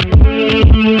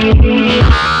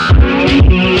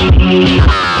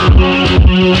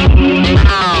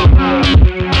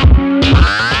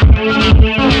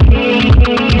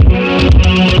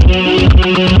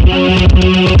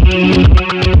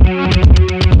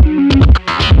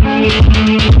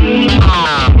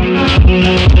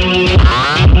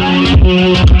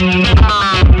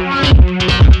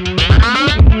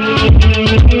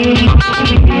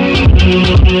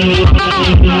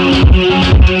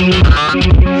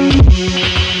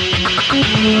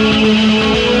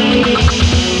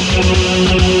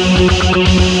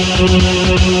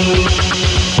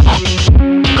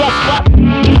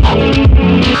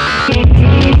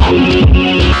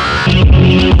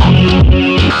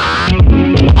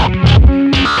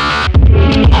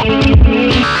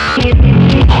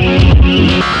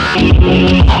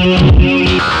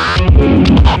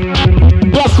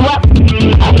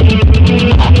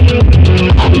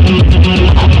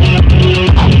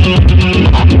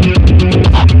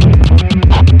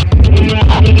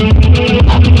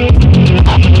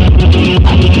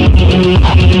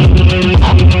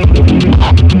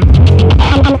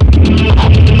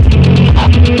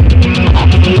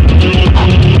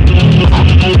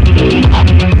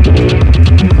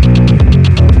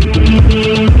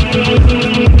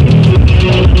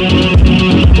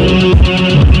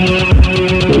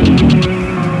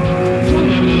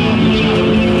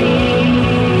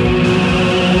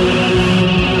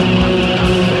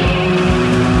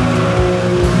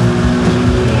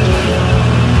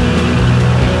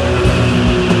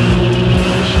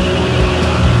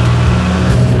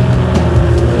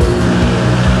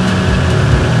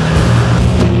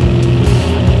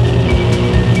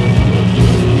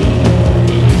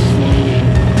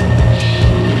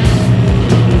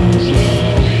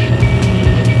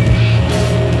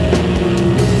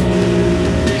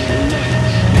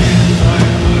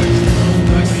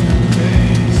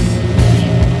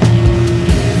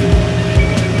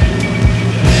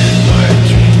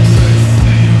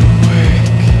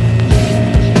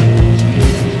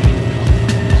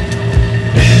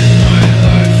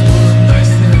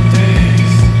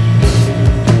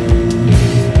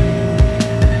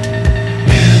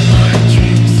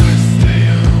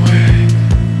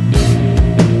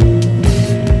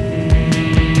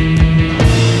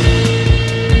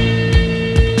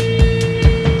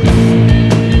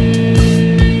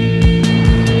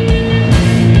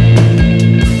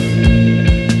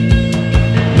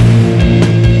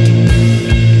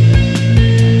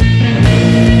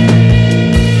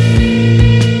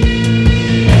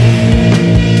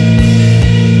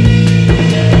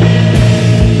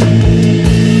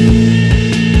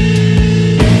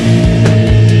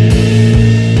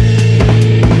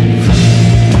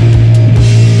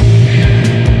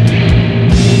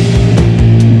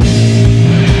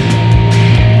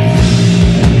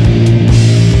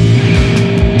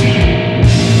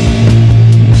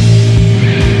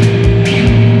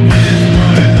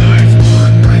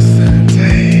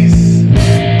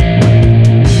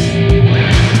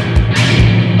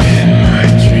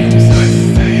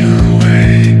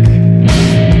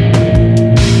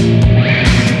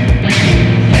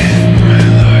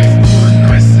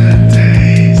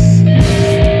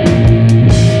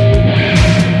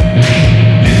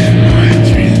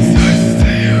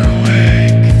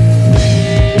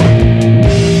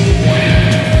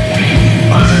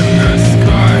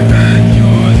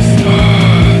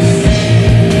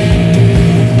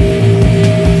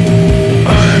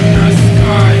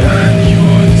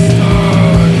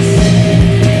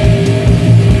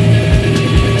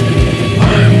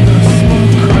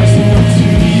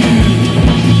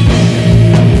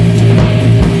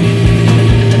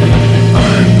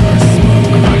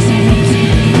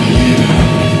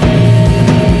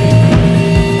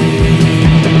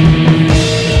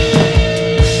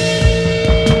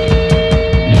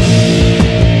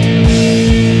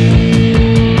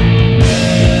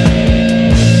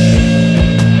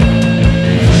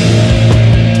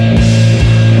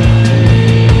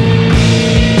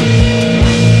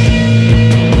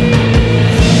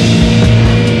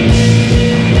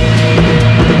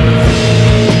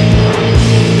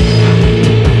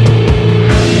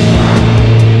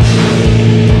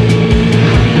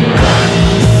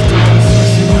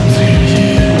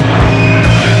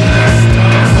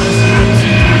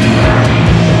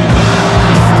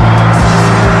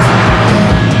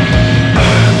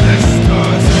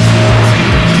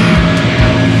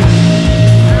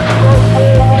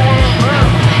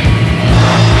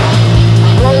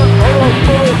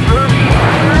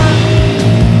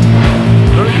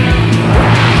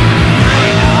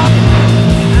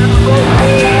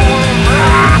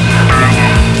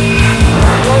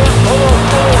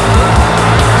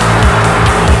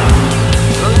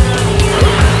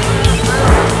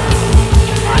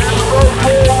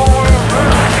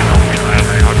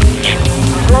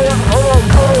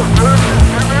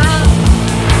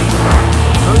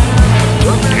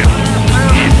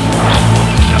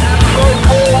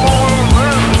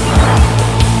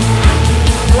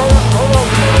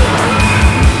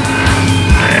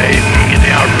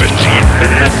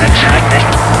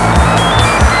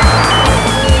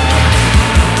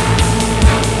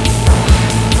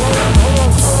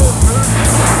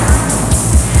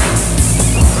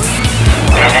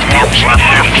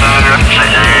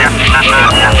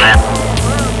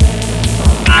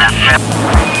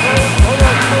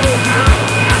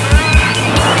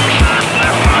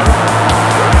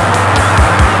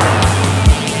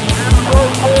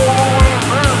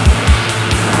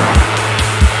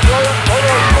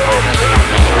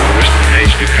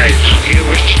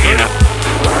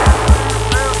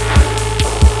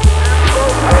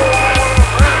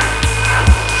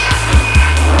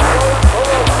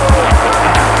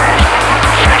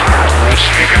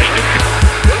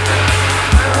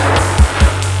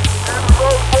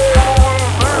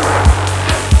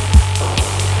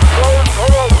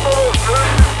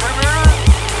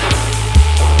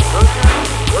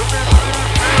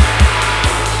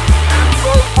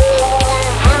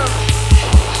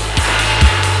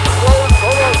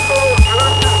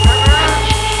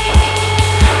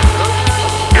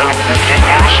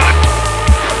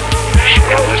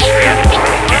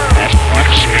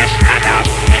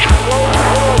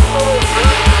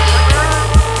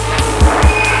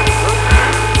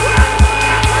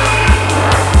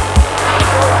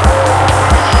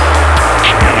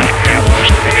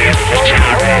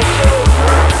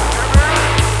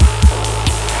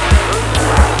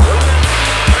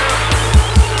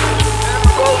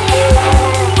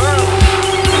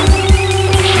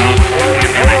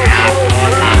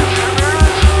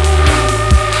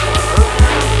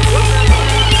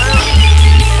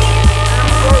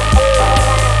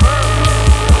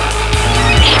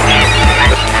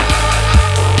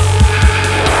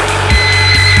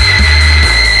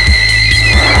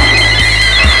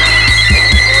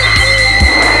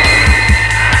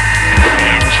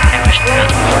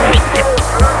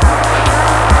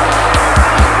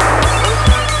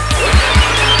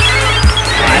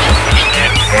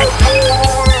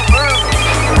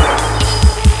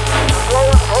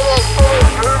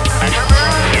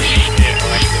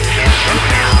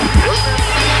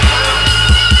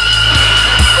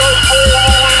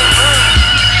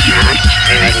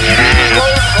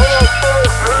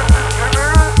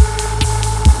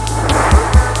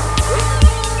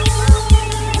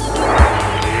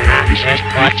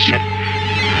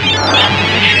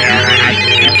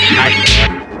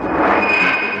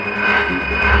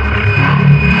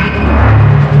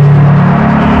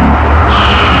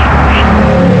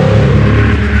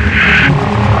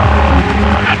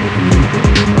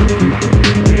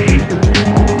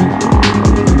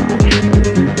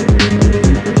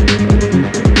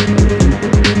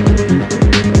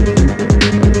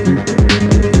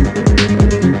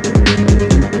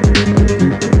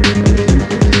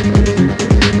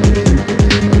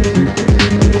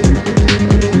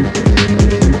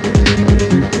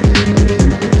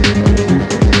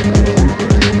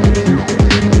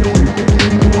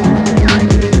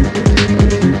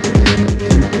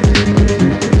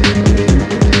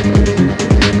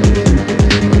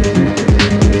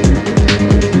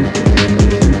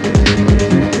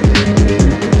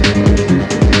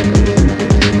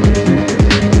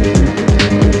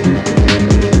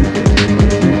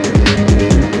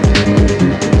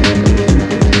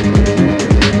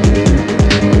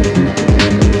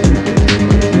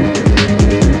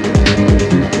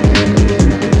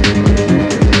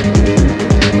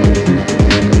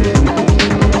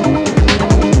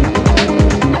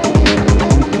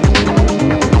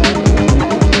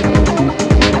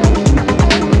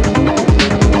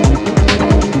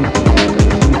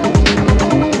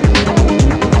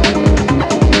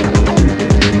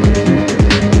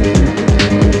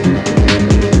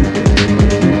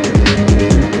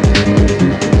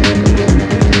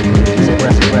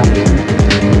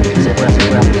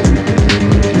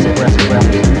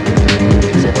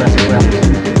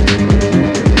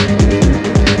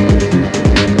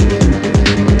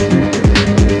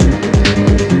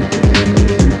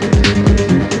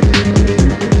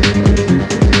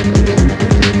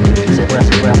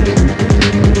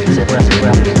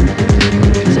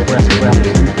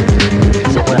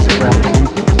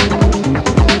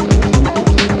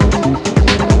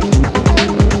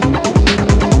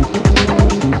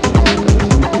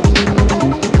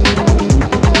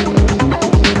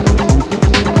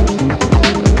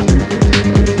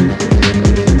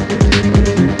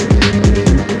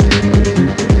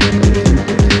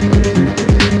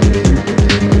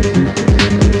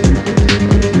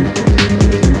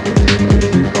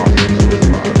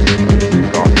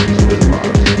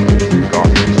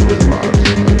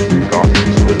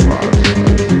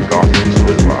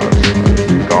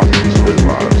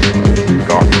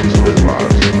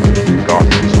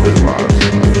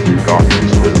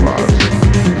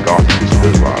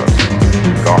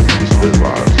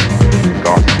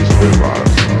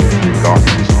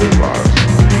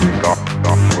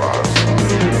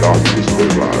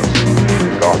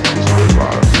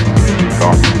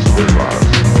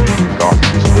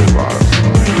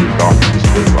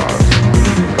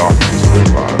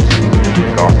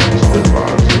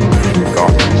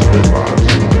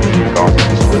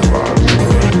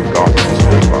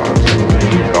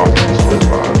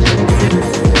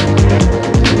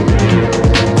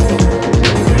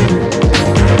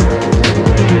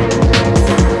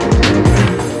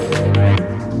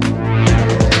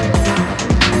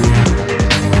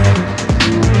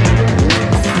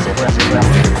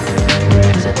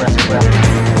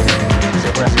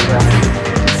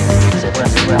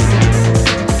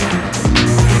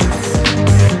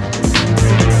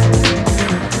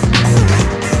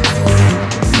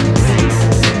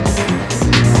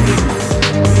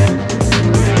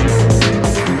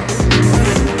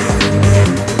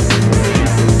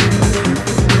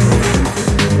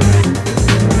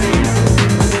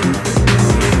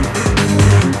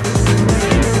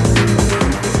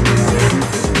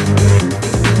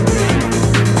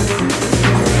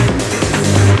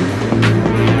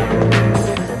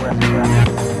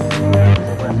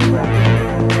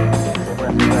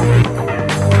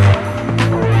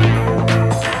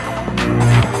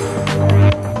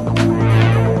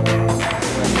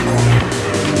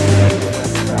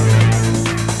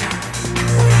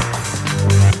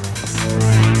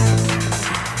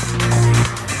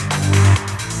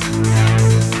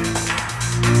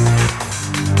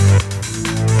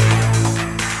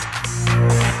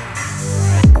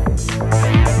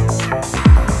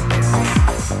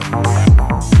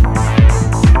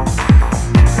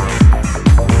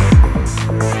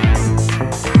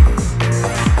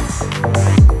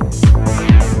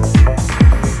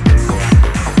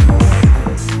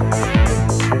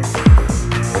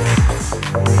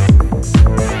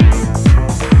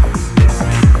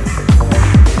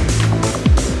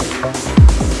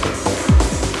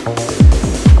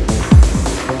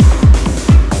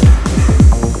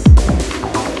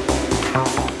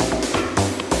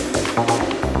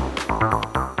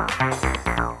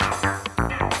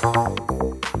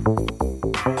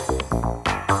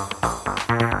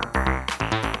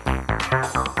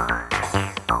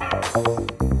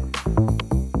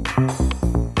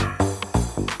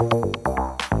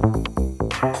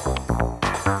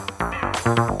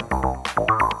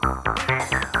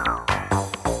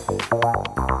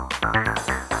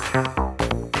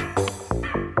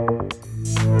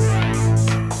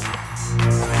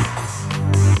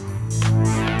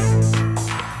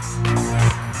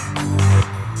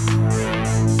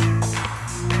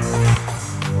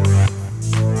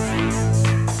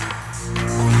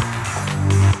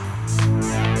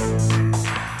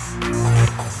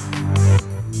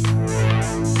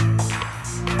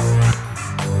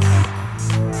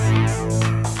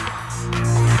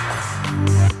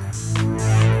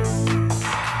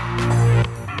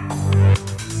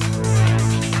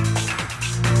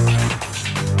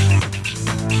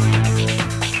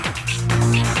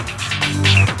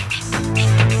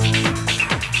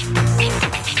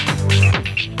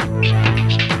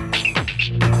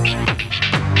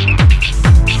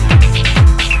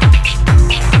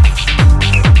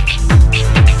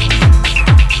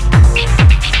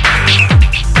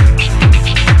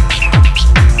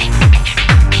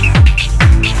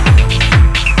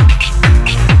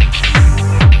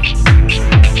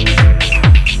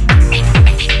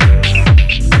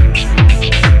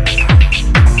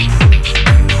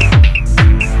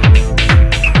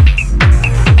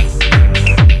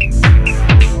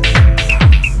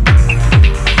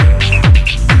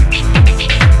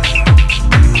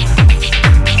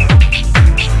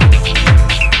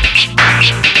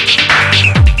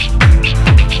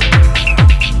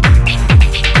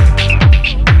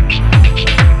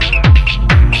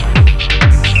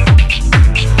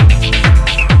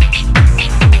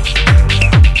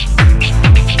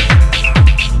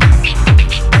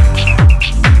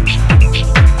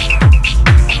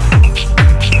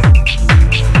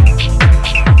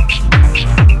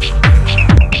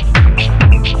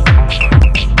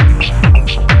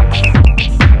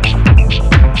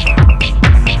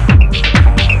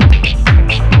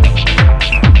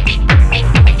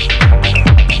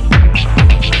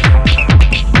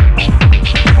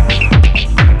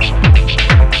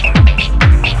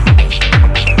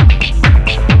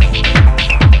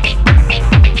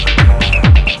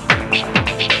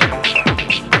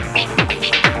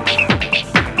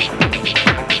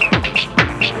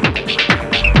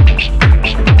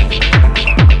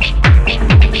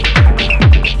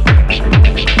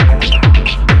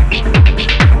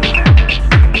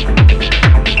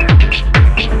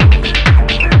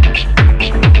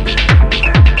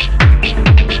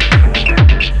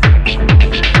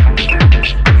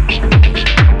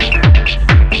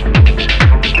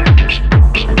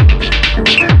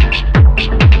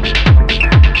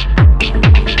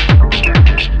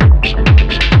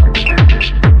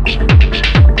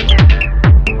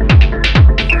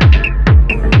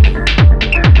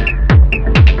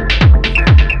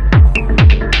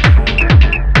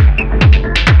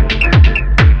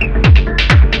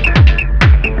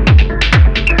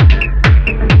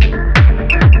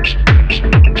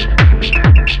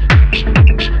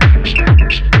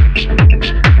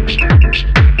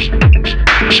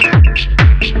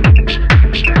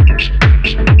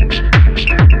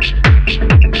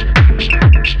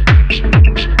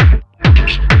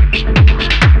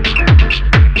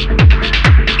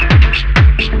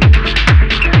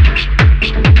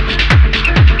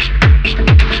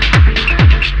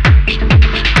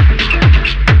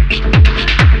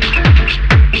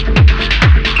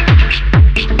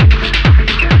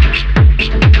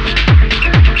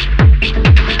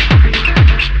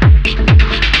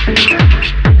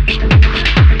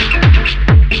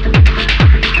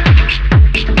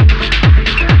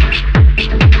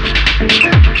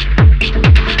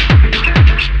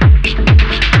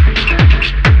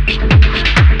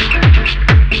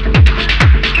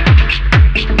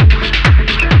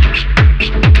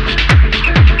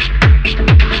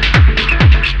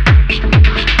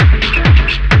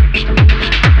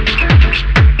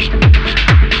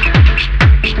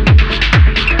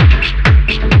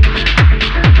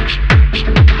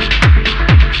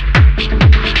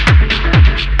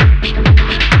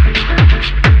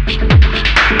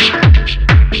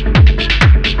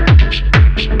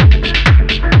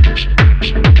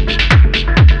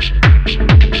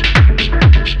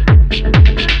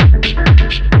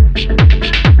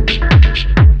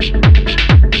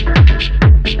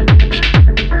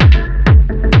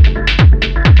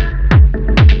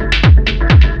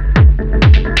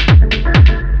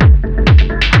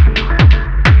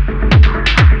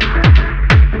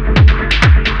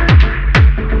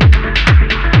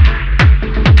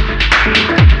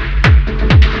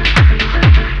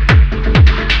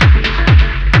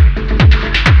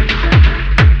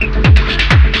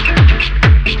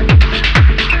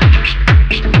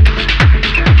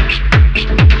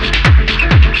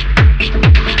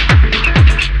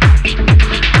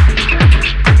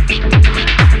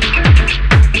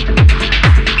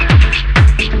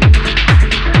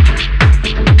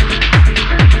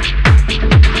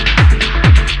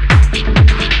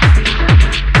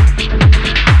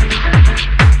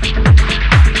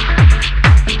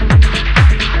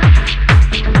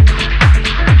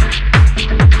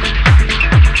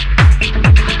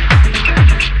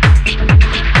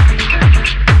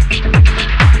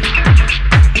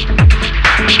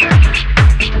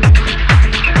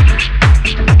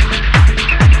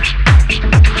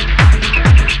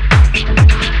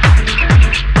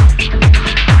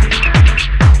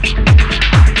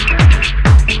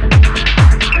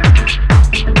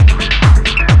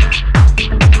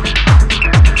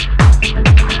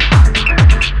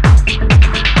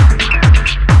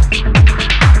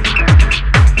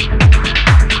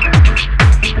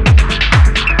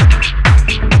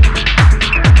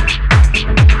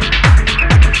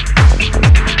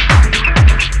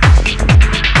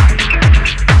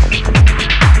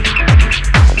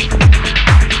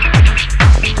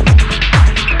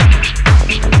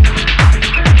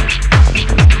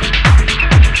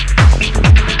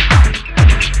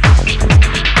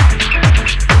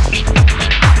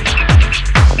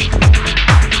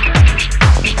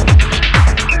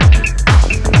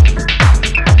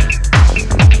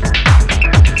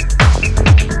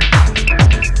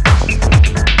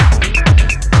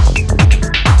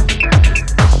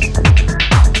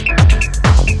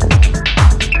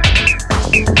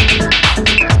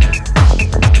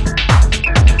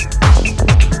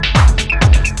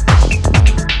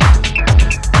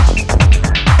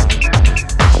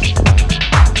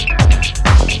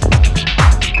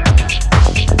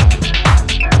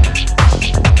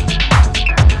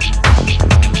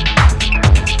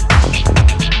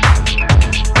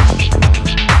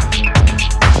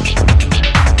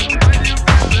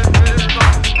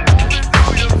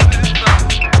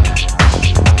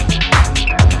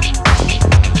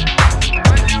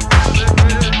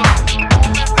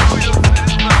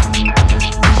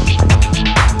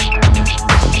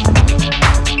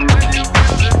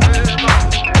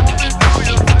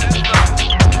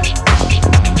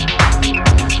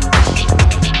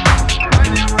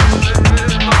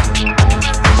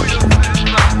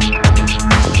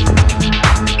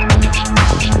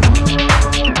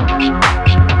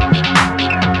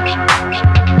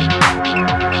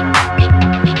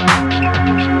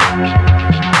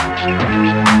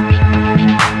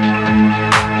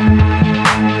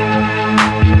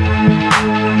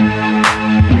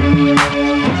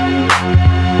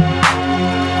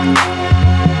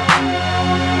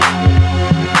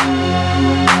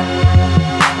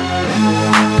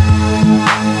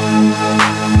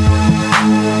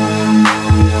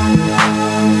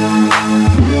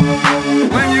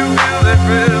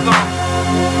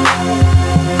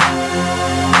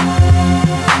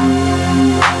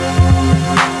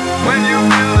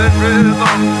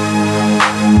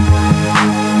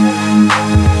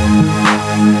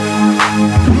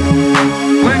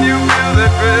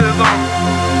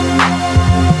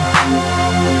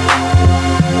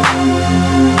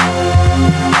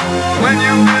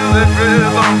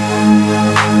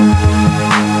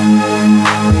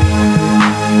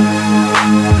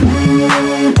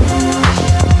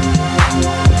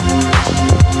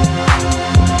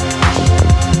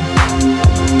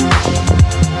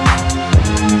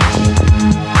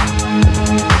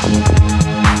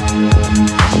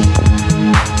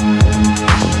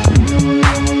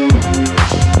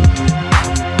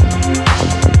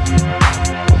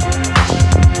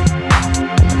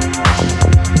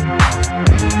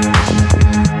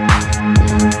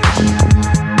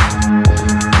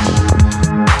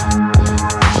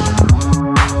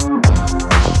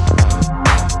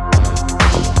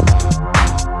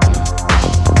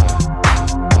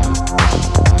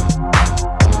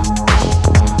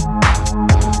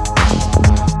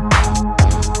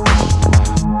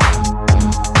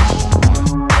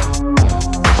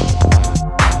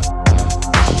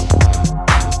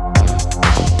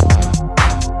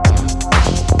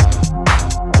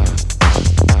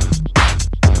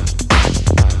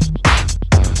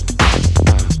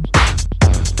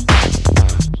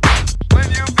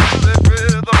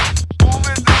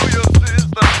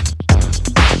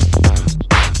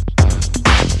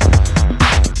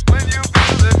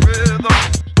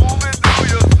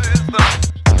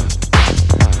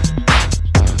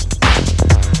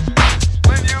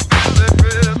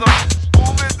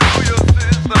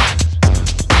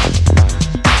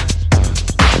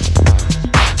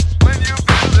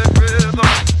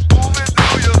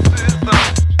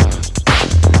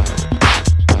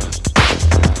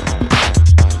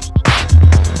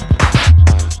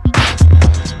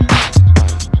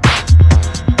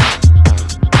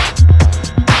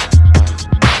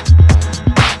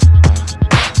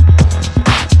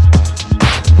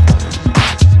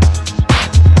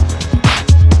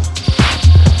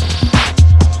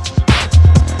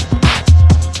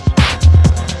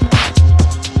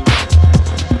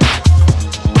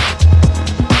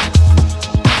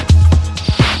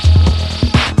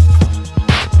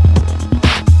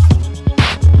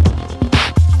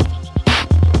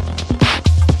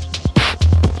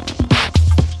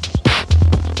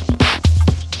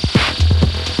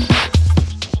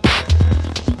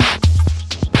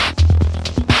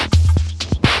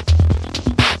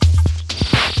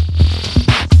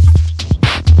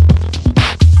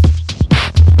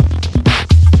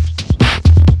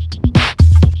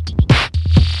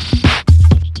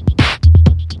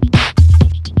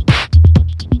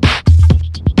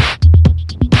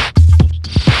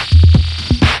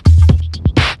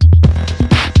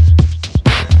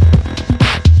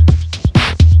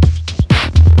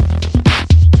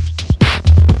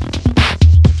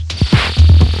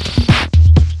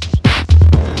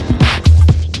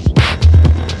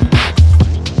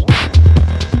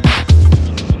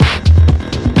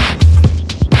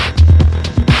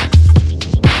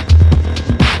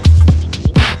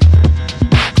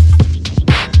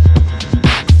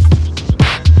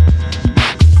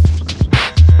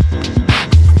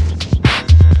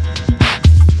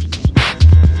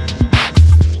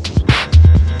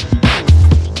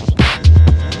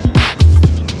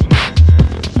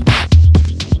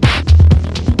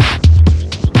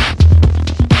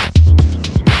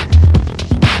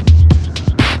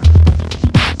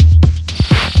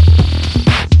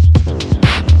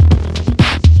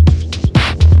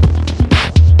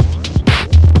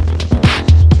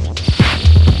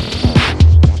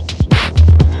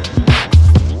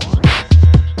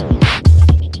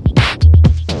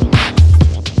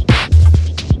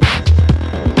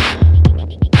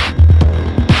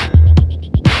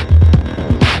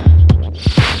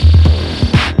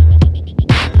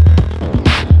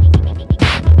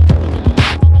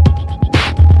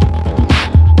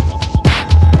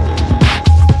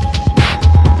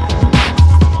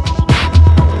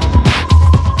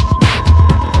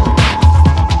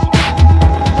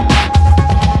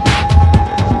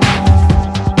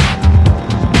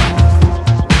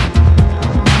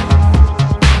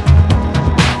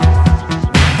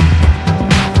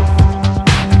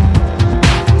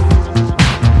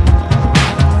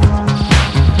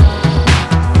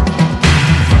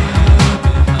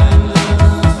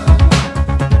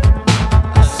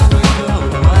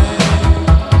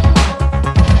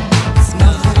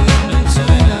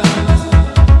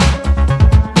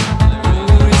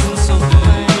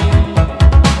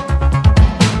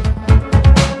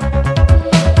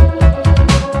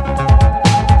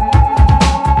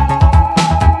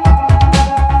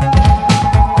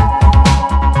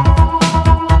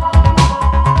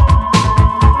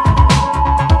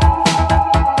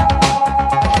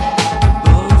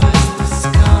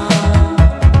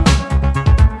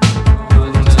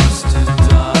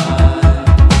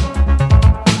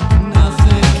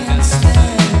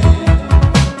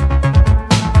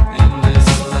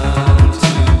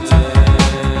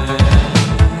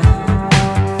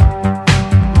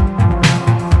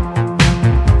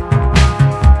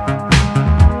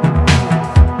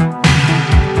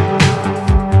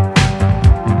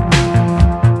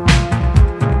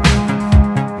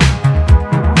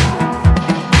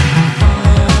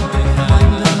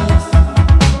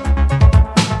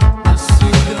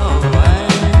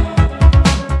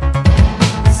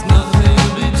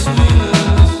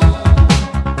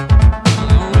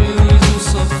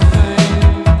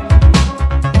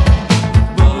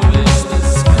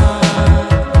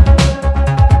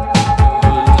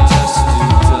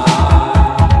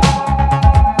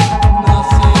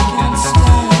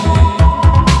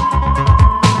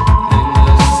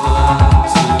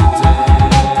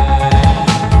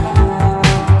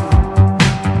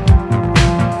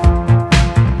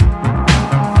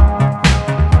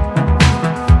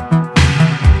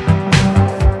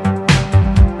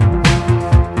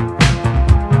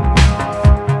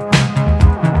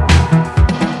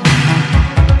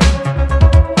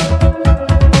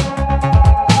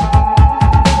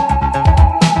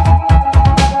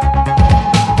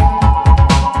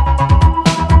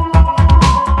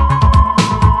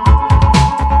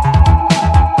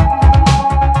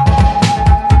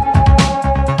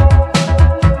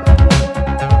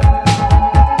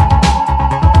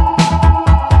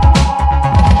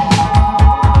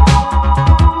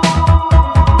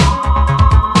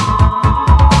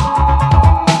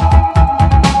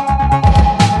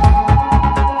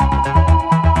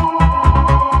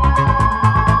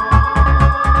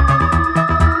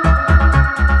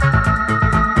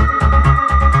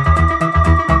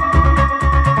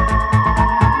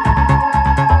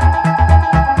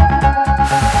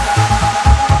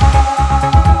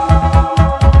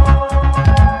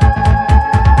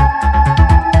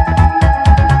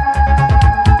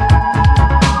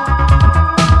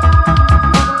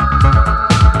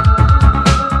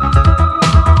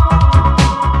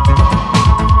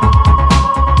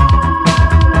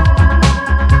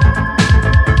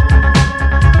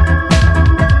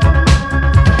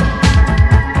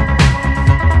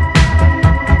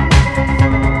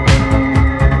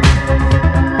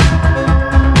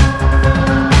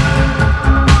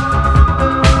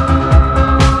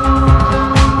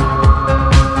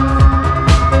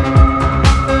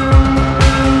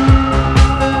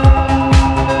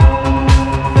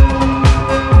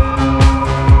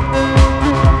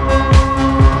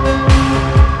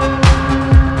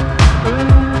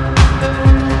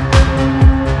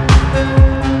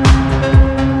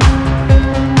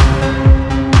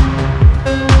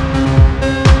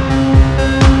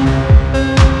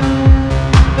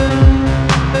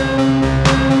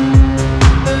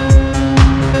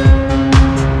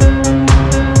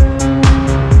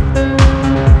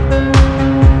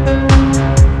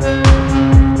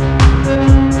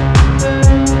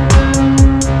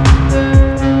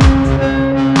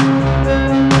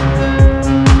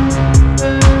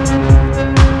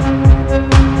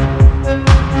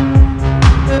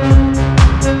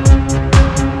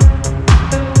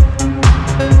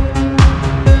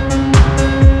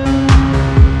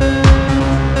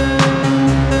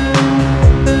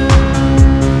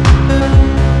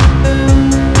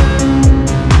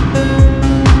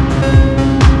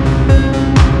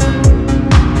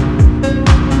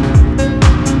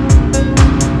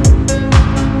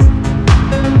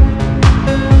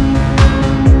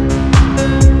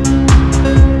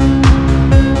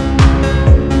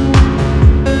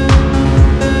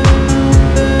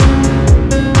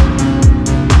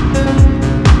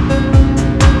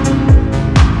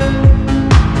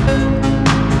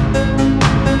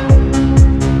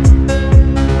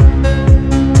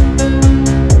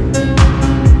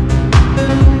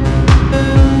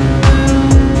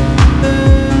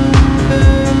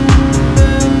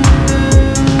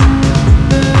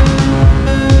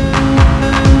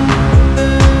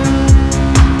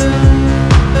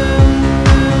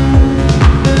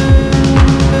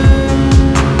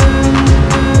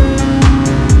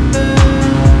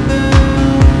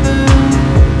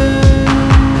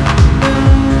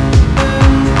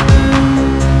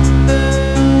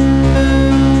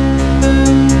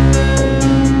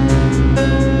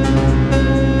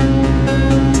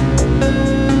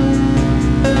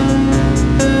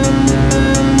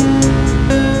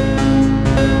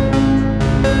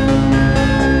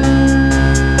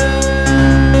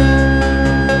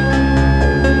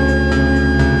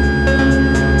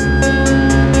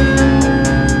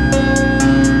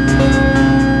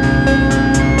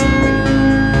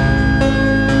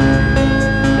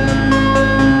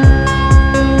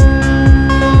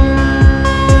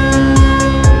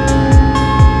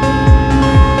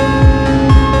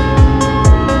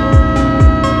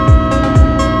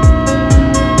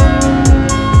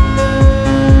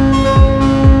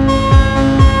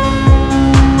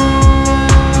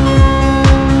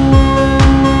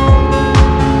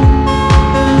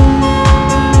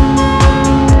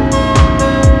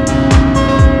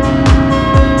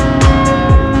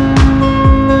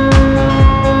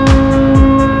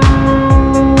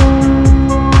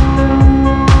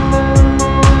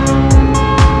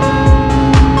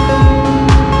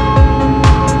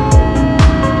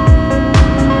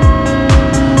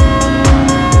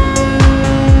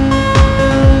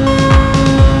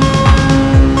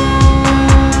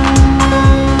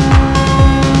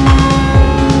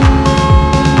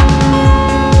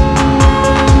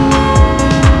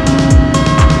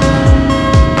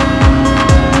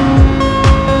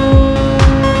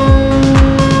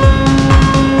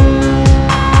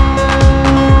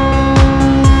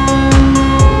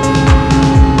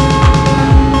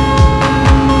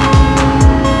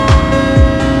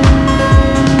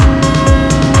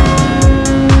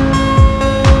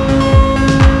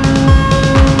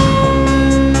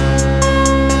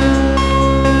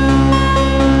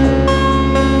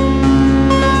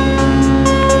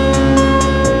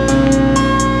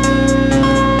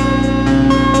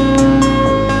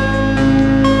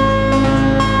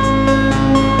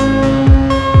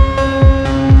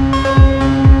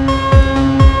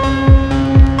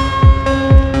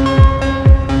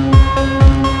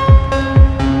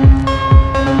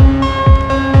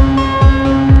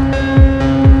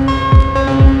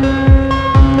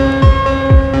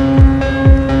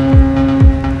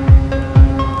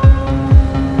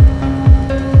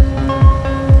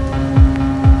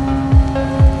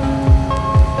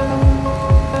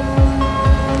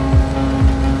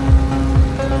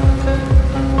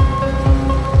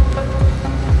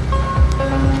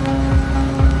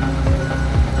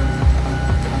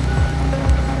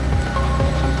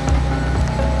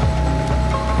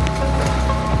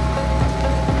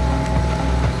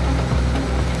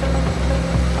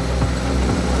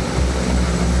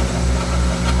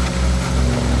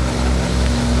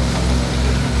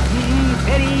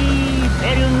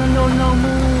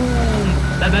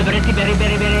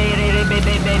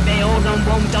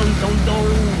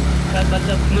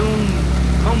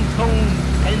 Come,